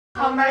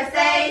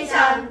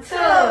Conversation 2.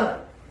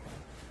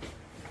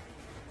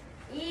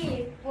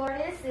 Eve, what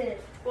is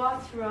it?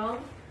 What's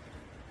wrong?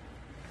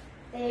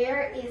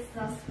 There is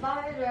a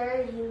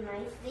spider in my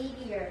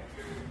cereal.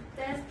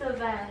 That's the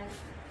bad.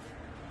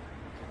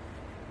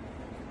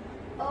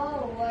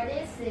 Oh, what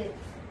is it?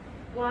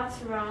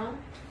 What's wrong?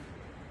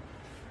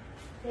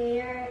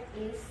 There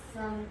is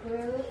some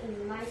glue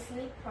in my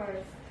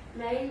slippers.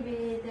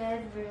 Maybe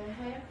that will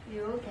help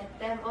you get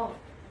them off.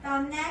 The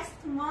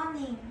next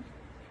morning.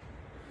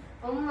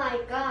 Oh my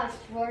gosh,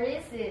 what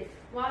is it?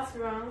 What's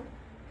wrong?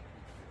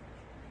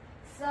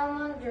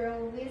 Someone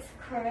drew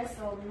whiskers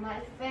on my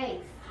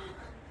face.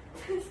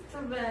 That's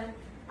too bad.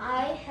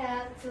 I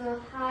had to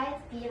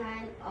hide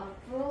behind a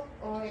book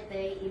all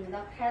day in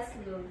the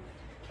classroom.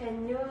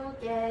 Can you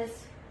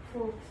guess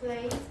who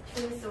plays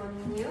tricks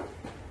on you?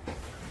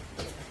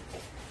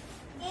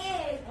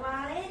 Eve,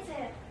 what is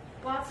it?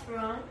 What's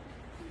wrong?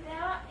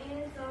 There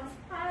is a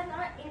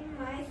spider in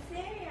my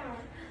cereal.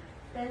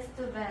 That's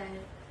too bad.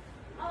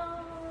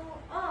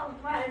 Oh,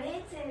 what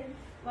is it?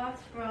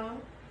 What's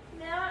wrong?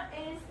 There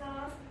is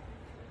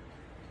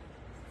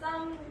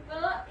some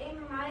glue in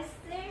my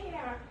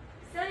cereal.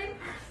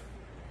 Slippers.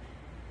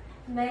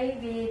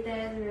 Maybe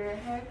that will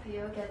help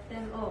you get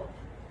them off.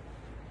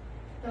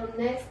 The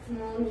next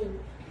morning.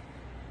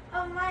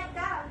 Oh my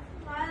God,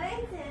 what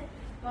is it?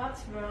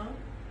 What's wrong?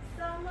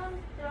 Someone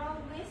drew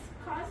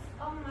whiskers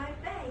on my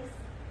face.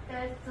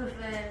 That's too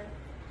bad.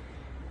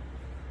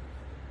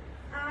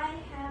 I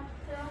have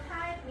to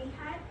hide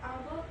behind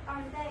a book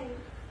all day.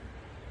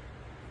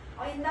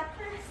 Or in the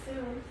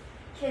classroom.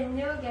 Can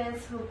you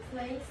guess who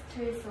plays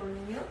tricks on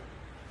you?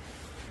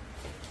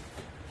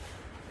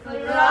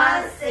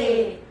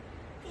 Fluency.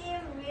 He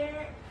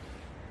will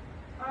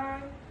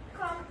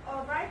come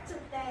over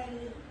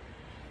today.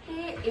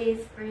 He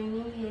is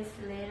bringing his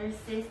little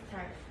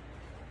sister.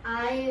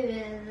 I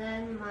will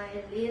let my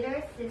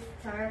little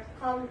sister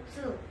come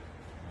too.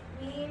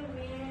 We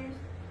will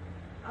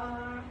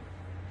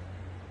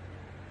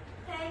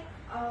take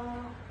a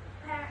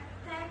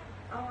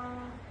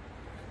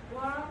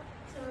walk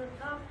to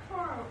the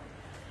pool.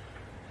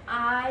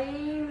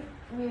 I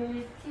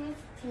will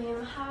teach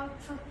him how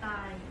to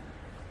dive.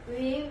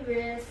 We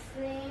will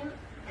swim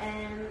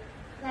and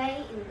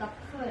play in the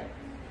pool.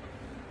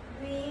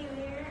 We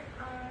will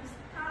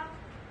stop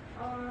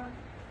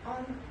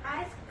on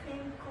ice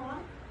cream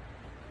cone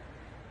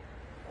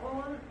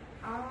on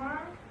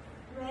our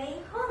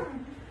way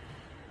home.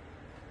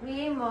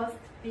 We must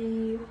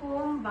be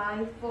home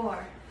by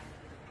 4.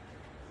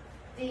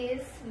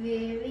 This will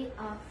be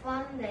a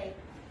fun day.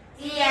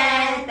 The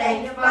end.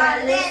 Thank you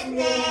for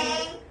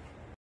listening.